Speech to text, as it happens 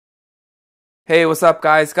Hey, what's up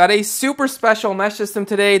guys? Got a super special mesh system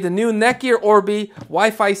today, the new NETGEAR Orbi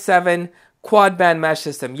Wi-Fi 7 quad band mesh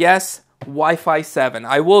system. Yes, Wi-Fi 7.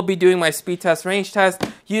 I will be doing my speed test, range test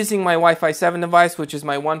using my Wi-Fi 7 device, which is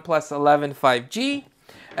my OnePlus 11 5G.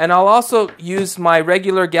 And I'll also use my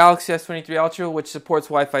regular Galaxy S23 Ultra, which supports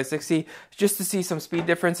Wi-Fi 6E, just to see some speed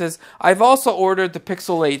differences. I've also ordered the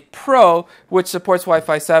Pixel 8 Pro, which supports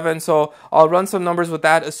Wi-Fi 7, so I'll run some numbers with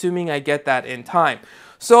that, assuming I get that in time.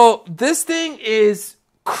 So this thing is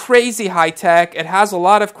crazy high tech. It has a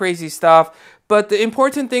lot of crazy stuff. But the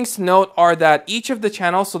important things to note are that each of the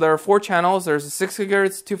channels, so there are 4 channels, there's a 6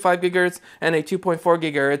 GHz, 2.5 GHz, and a 2.4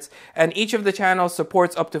 GHz, and each of the channels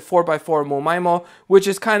supports up to 4x4 MIMO, which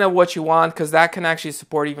is kind of what you want because that can actually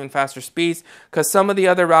support even faster speeds, because some of the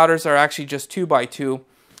other routers are actually just 2x2.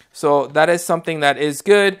 So that is something that is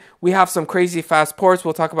good. We have some crazy fast ports.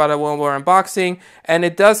 We'll talk about it when we're unboxing, and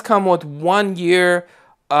it does come with 1 year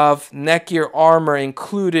of NETGEAR Armor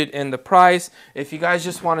included in the price. If you guys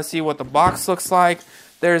just want to see what the box looks like,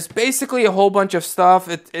 there's basically a whole bunch of stuff.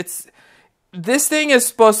 This thing is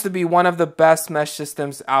supposed to be one of the best mesh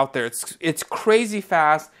systems out there. It's crazy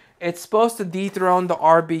fast. It's supposed to dethrone the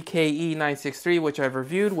RBKE963, which I've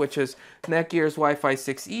reviewed, which is NETGEAR's Wi-Fi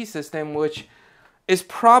 6E system, which is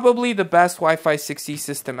probably the best Wi-Fi 6E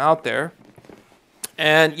system out there.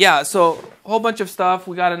 And yeah, so a whole bunch of stuff.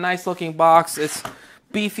 We got a nice looking box. It's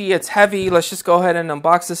beefy, it's heavy. Let's just go ahead and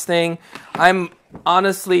unbox this thing. I'm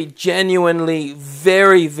honestly, genuinely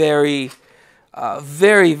very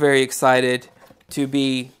excited to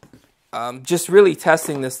be just really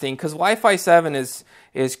testing this thing, because Wi-Fi 7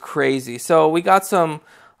 is crazy. So we got some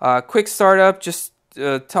quick startup, just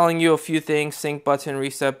telling you a few things: sync button,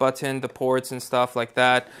 reset button, the ports and stuff like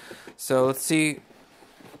that. So let's see.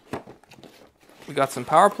 We got some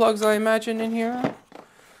power plugs, I imagine, in here.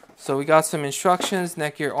 So we got some instructions,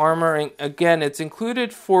 NETGEAR Armor, and again, it's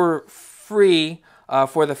included for free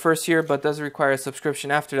for the first year, but does require a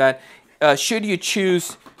subscription after that, should you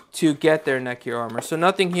choose to get their NETGEAR Armor. So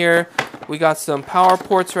nothing here. We got some power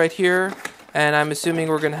ports right here, and I'm assuming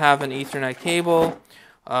we're going to have an Ethernet cable.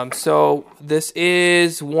 So this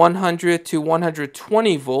is 100 to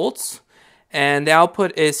 120 volts, and the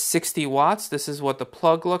output is 60 watts. This is what the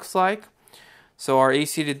plug looks like. So our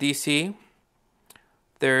AC to DC.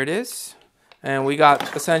 There it is. And we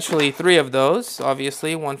got essentially 3 of those,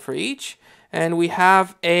 obviously, 1 for each. And we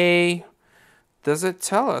have a, does it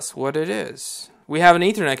tell us what it is? We have an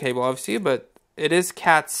Ethernet cable, obviously, but it is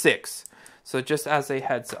Cat 6. So just as a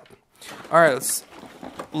heads up. All right, let's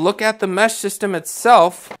look at the mesh system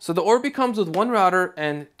itself. So the Orbi comes with 1 router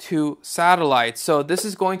and 2 satellites. So this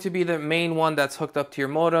is going to be the main one that's hooked up to your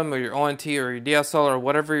modem or your ONT or your DSL or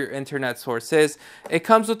whatever your internet source is. It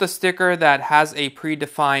comes with a sticker that has a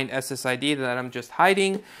predefined SSID that I'm just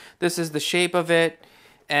hiding. This is the shape of it.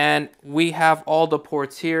 And we have all the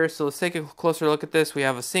ports here. So let's take a closer look at this. We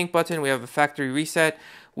have a sync button. We have a factory reset.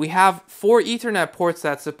 We have 4 Ethernet ports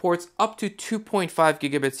that supports up to 2.5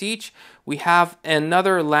 gigabits each. We have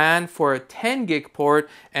another LAN for a 10 gig port,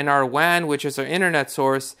 and our WAN, which is our internet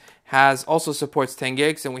source, also supports 10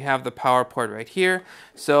 gigs, and we have the power port right here.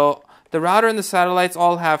 So the router and the satellites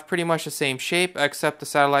all have pretty much the same shape, except the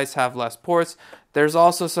satellites have less ports. There's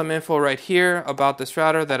also some info right here about this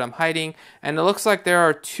router that I'm hiding, and it looks like there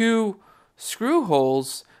are 2 screw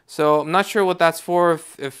holes. So I'm not sure what that's for,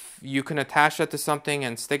 if you can attach that to something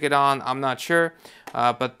and stick it on, I'm not sure.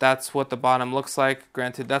 But that's what the bottom looks like.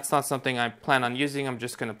 Granted, that's not something I plan on using. I'm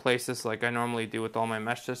just going to place this like I normally do with all my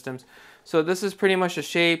mesh systems. So this is pretty much the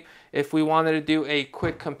shape. If we wanted to do a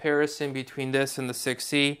quick comparison between this and the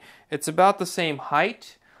 6C, it's about the same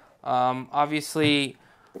height. Obviously,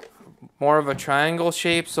 more of a triangle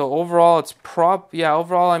shape. So overall, it's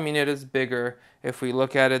overall, I mean, it is bigger. If we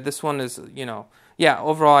look at it, this one is,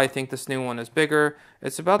 overall, I think this new one is bigger.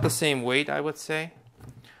 It's about the same weight, I would say.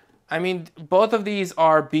 I mean, both of these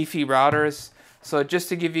are beefy routers. So just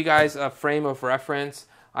to give you guys a frame of reference,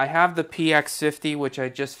 I have the PX50, which I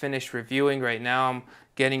just finished reviewing right now. I'm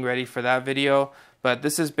getting ready for that video. But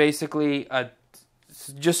this is basically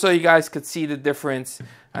just so you guys could see the difference.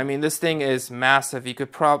 I mean, this thing is massive.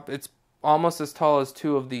 It's almost as tall as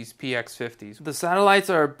 2 of these PX50s. The satellites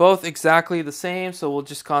are both exactly the same, so we'll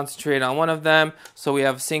just concentrate on one of them. So we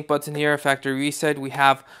have a sync button here, a factory reset. We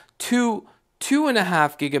have 2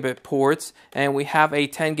 2.5 gigabit ports, and we have a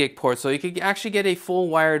 10 gig port. So you could actually get a full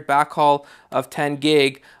wired backhaul of 10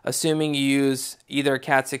 gig, assuming you use either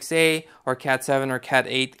Cat 6A or Cat 7 or Cat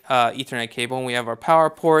 8 Ethernet cable. And we have our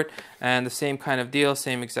power port and the same kind of deal,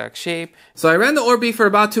 same exact shape. So I ran the Orbi for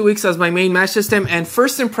about 2 weeks as my main mesh system, and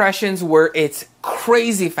first impressions were it's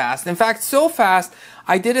crazy fast. In fact, so fast,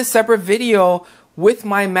 I did a separate video with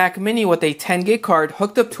my Mac Mini with a 10 gig card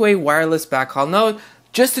hooked up to a wireless backhaul node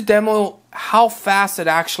just to demo how fast it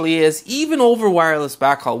actually is, even over wireless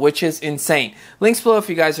backhaul, which is insane. Links below if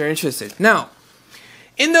you guys are interested. Now,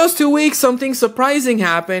 in those 2 weeks, something surprising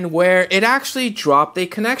happened where it actually dropped a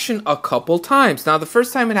connection a couple times. Now, the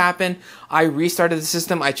first time it happened, I restarted the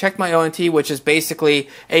system. I checked my ONT, which is basically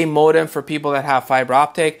a modem for people that have fiber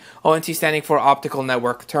optic. ONT standing for Optical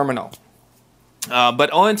Network Terminal.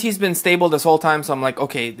 But ONT's been stable this whole time, so I'm like,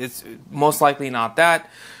 okay, it's most likely not that.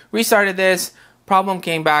 Restarted this. Problem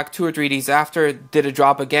came back 2 or 3 days after, did a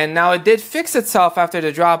drop again. Now it did fix itself after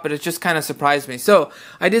the drop, but it just kind of surprised me. So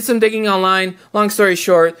I did some digging online. Long story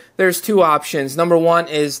short, there's 2 options. Number 1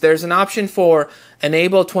 is there's an option for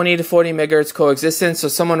enable 20 to 40 megahertz coexistence. So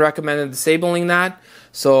someone recommended disabling that.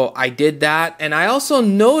 So I did that. And I also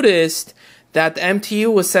noticed that the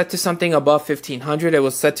MTU was set to something above 1500. It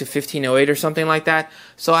was set to 1508 or something like that.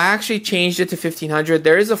 So I actually changed it to 1500.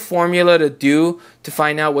 There is a formula to do to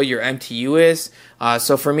find out what your MTU is.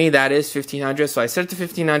 So for me, that is 1500. So I set it to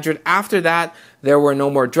 1500. After that, there were no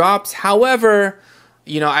more drops. However,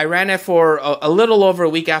 you know, I ran it for a little over a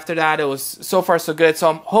week after that. It was so far so good.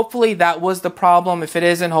 So hopefully that was the problem. If it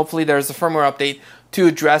isn't, hopefully there's a firmware update to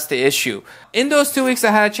address the issue. In those 2 weeks,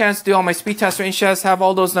 I had a chance to do all my speed test, range tests, have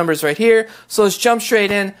all those numbers right here. So let's jump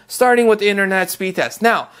straight in, starting with the internet speed test.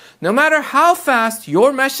 Now, no matter how fast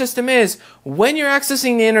your mesh system is, when you're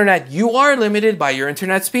accessing the internet, you are limited by your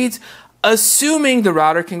internet speeds, assuming the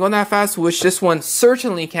router can go that fast, which this one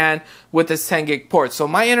certainly can with this 10 gig port. So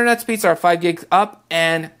my internet speeds are 5 gigs up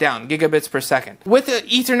and down, gigabits per second. With an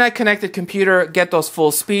Ethernet connected computer, get those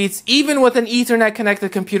full speeds. Even with an Ethernet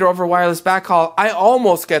connected computer over wireless backhaul, I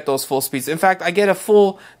almost get those full speeds. In fact, I get a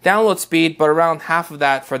full download speed, but around half of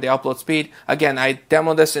that for the upload speed. Again, I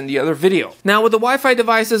demoed this in the other video. Now with the Wi-Fi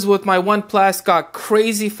devices, with my OnePlus, got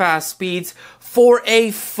crazy fast speeds for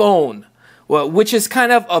a phone. Well, which is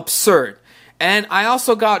kind of absurd. And I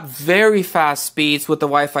also got very fast speeds with the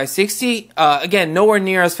Wi-Fi 60. Again, nowhere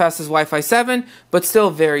near as fast as Wi-Fi 7, but still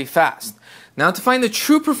very fast. Now to find the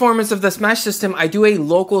true performance of this mesh system, I do a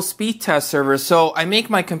local speed test server. So I make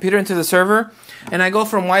my computer into the server, and I go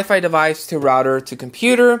from Wi-Fi device to router to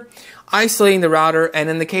computer, isolating the router, and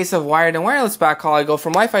in the case of wired and wireless backhaul, I go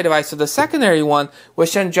from Wi-Fi device to the secondary one,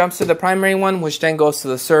 which then jumps to the primary one, which then goes to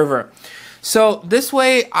the server. So this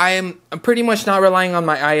way, I'm pretty much not relying on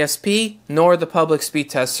my ISP nor the public speed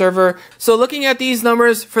test server. So looking at these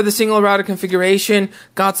numbers for the single router configuration,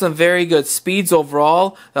 got some very good speeds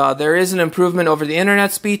overall. There is an improvement over the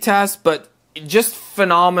internet speed test, but just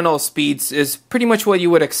phenomenal speeds is pretty much what you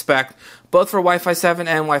would expect, both for Wi-Fi 7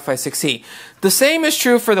 and Wi-Fi 6E. The same is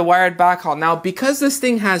true for the wired backhaul. Now, because this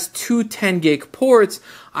thing has 2 10 gig ports,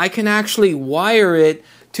 I can actually wire it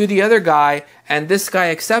to the other guy, and this guy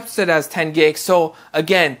accepts it as 10 gigs. So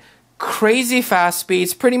again, crazy fast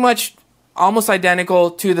speeds, pretty much almost identical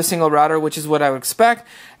to the single router, which is what I would expect.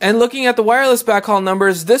 And looking at the wireless backhaul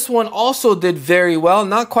numbers, this one also did very well.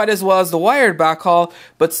 Not quite as well as the wired backhaul,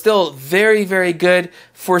 but still very, very good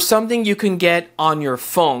for something you can get on your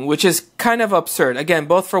phone, which is kind of absurd. Again,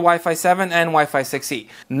 both for Wi-Fi 7 and Wi-Fi 6E.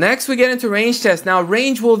 Next, we get into range tests. Now,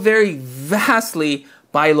 range will vary vastly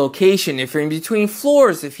by location. If you're in between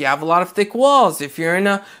floors, if you have a lot of thick walls, if you're in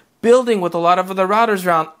a building with a lot of other routers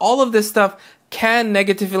around, all of this stuff can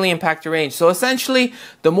negatively impact your range. So essentially,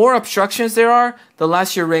 the more obstructions there are, the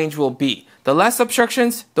less your range will be. The less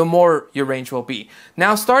obstructions, the more your range will be.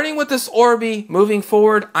 Now, starting with this Orbi, moving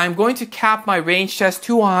forward, I'm going to cap my range test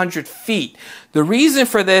to 100 feet. The reason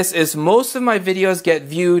for this is most of my videos get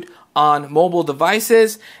viewed on mobile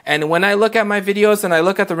devices, and when I look at my videos and I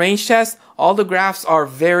look at the range test, all the graphs are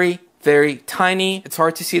very, very tiny. It's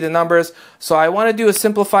hard to see the numbers. So I want to do a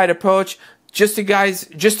simplified approach just to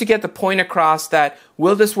get the point across that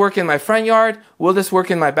will this work in my front yard? Will this work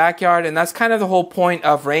in my backyard? And that's kind of the whole point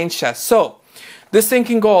of range tests. So this thing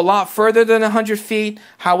can go a lot further than 100 feet.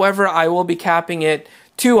 However, I will be capping it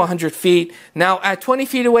to 100 feet. Now at 20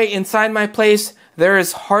 feet away inside my place, there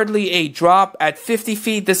is hardly a drop. At 50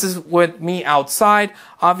 feet, this is with me outside.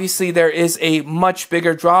 Obviously, there is a much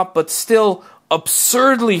bigger drop, but still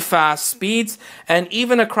absurdly fast speeds. And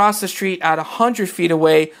even across the street at 100 feet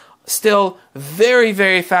away, still very,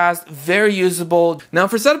 very fast, very usable. Now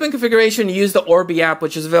for setup and configuration, you use the Orbi app,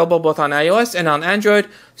 which is available both on iOS and on Android.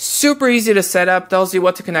 Super easy to set up, tells you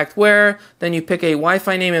what to connect where. Then you pick a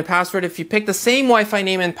Wi-Fi name and password. If you pick the same Wi-Fi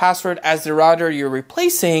name and password as the router you're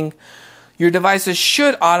replacing, your devices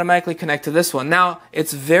should automatically connect to this one. Now,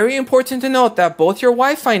 it's very important to note that both your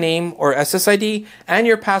Wi-Fi name or SSID and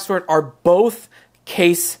your password are both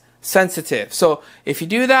case sensitive. So if you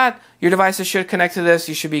do that, your devices should connect to this.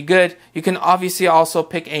 You should be good. You can obviously also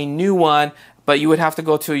pick a new one, but you would have to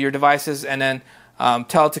go to your devices and then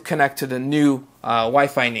tell it to connect to the new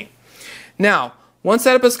Wi-Fi name. Now, once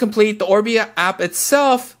setup is complete, the Orbi app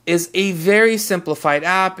itself is a very simplified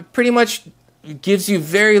app. It pretty much gives you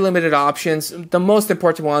very limited options. The most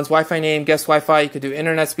important ones: Wi-Fi name, guest Wi-Fi. You could do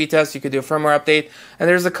internet speed test. You could do a firmware update, and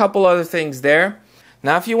there's a couple other things there.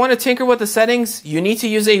 Now, if you want to tinker with the settings, you need to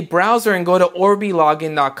use a browser and go to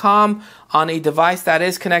orbilogin.com on a device that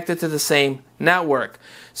is connected to the same network.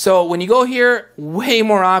 So when you go here, way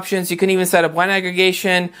more options. You can even set up WAN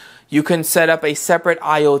aggregation. You can set up a separate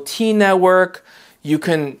IoT network. You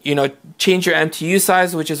can, change your MTU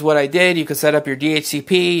size, which is what I did. You can set up your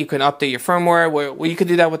DHCP. You can update your firmware. Well, you can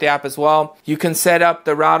do that with the app as well. You can set up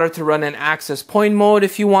the router to run in access point mode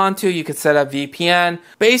if you want to. You can set up VPN.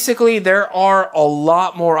 Basically, there are a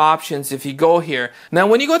lot more options if you go here. Now,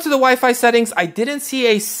 when you go to the Wi-Fi settings, I didn't see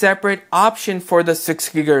a separate option for the 6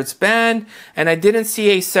 GHz band, and I didn't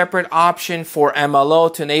see a separate option for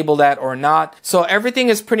MLO to enable that or not. So everything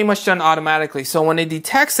is pretty much done automatically. So when it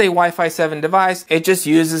detects a Wi-Fi 7 device, it just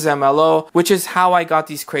uses MLO, which is how I got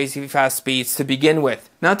these crazy fast speeds to begin with.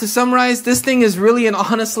 Now, to summarize, this thing is really and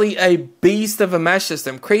honestly a beast of a mesh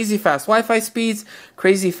system. Crazy fast Wi-Fi speeds,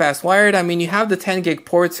 crazy fast wired. I mean, you have the 10 gig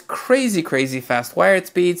ports, crazy fast wired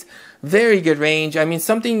speeds, very good range. I mean,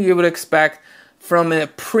 something you would expect from a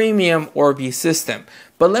premium Orbi system.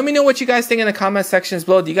 But let me know what you guys think in the comment sections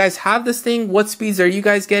below. Do you guys have this thing? What speeds are you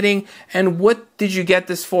guys getting? And what did you get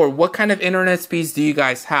this for? What kind of internet speeds do you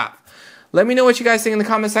guys have? Let me know what you guys think in the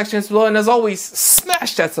comment sections below. And as always,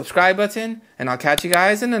 smash that subscribe button. And I'll catch you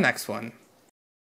guys in the next one.